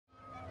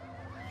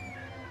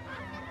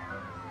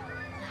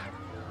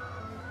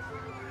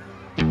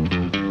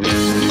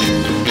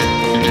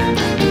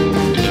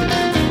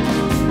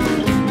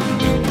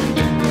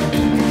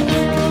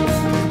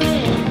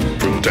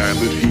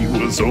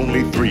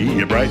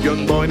bright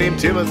young boy named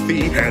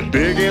Timothy had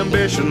big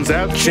ambitions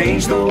that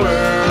changed the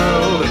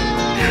world.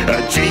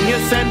 A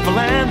genius and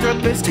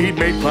philanthropist, he'd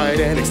made quite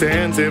an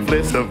extensive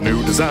list of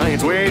new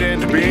designs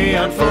waiting to be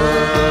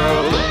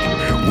unfurled.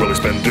 Well, he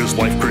spent his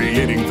life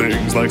creating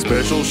things like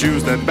special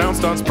shoes that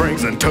bounced on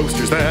springs and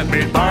toasters that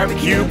made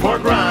barbecue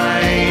pork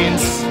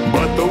rinds.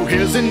 But though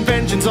his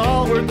inventions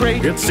all were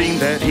great, it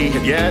seemed that he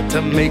had yet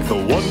to make the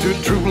one to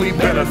truly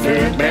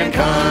benefit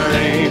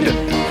mankind.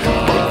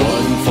 But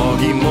one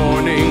foggy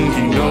morning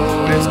he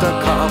noticed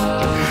a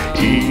cop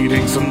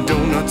eating some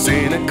donuts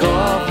in a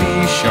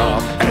coffee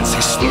shop. As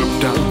he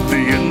slurped out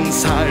the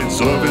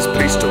insides of his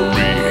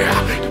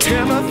pastry,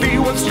 Timothy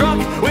was struck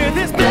with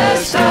his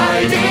best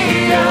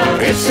idea.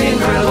 It's the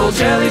incredible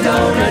jelly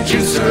donut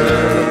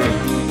juicer.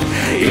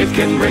 It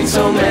can bring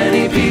so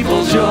many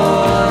people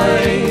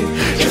joy.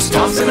 Just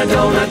toss in a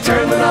donut,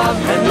 turn the knob,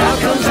 and out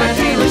comes that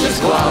delicious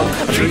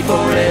glob. A treat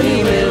for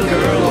any little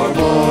girl or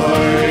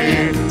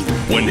boy.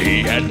 When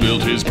he had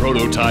built his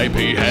prototype,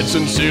 he had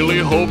sincerely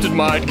hoped it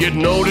might get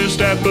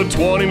noticed at the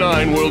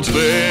 29 World's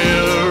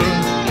Fair.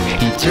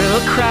 He drew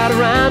a crowd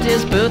around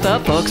his booth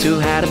of folks who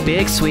had a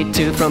big sweet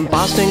tooth, from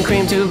Boston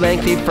cream to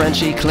lengthy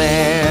French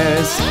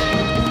eclairs.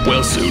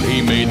 Well, soon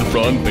he made the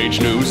front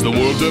page news. The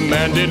world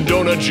demanded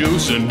donut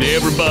juice, and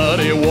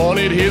everybody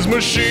wanted his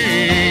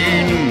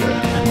machine.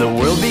 The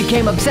world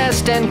became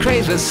obsessed and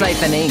crazed with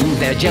siphoning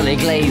their jelly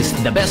glaze,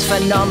 the best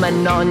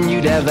phenomenon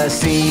you'd ever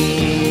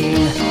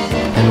seen.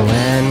 And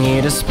when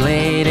he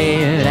displayed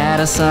it at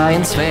a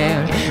science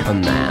fair, a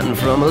man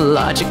from a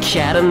large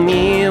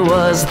academy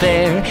was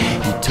there.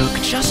 He took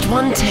just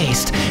one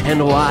taste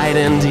and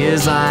widened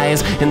his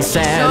eyes and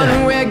said,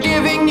 "Son, we're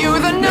giving you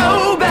the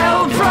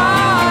Nobel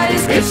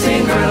Prize! It's the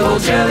incredible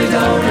jelly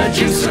donut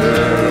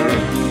juicer.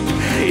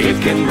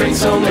 It can bring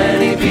so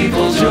many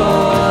people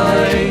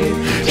joy.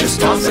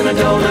 Just toss in a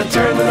donut,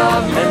 turn the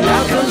knob, and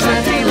out comes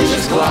that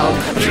delicious glob.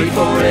 A treat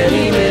for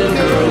any little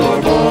girl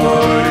or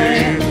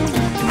boy."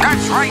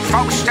 That's right,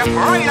 folks. Step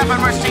right up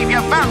and receive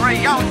your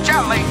very own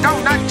jelly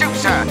donut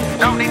juicer.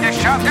 No need to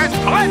shove, there's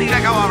plenty to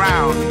go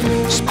around.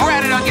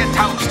 Spread it on your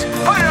toast,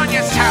 put it on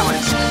your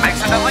salads,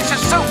 makes a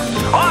delicious soup,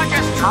 or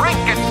just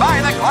drink it by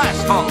the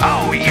glassful.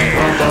 Oh,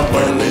 yeah!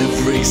 Well,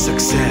 every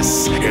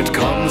success, it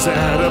comes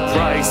at a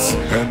price.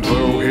 And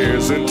though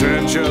his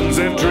intentions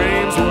and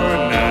dreams were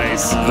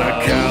nice, the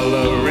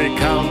calorie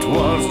count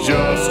was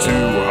just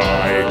too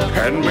high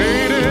and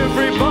made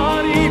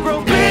everybody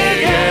grow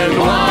big and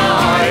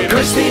wide.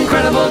 It's the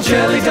incredible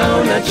jelly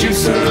donut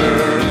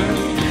juicer.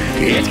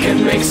 It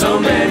can make so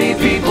many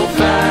people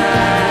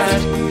fat.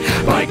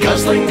 By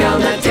guzzling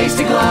down that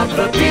tasty glob,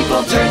 the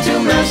people turn to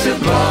massive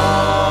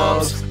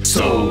blobs.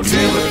 So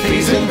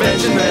Timothy's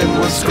invention then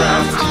was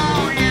scrapped.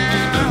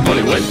 But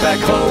he went back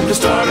home to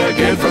start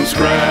again from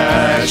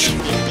scratch.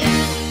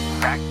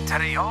 Back to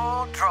the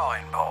old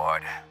drawing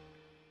board.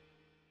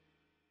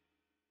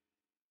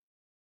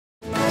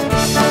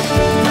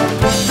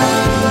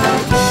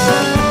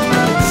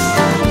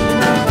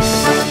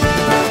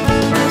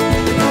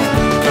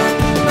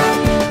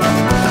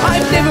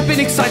 Been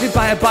excited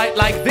by a bite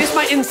like this.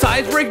 My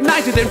insides were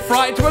ignited and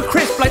fried to a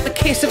crisp, like the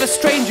kiss of a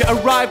stranger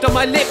arrived on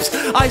my lips.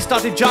 I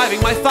started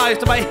jiving my thighs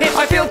to my hip.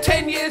 I feel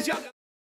 10 years younger.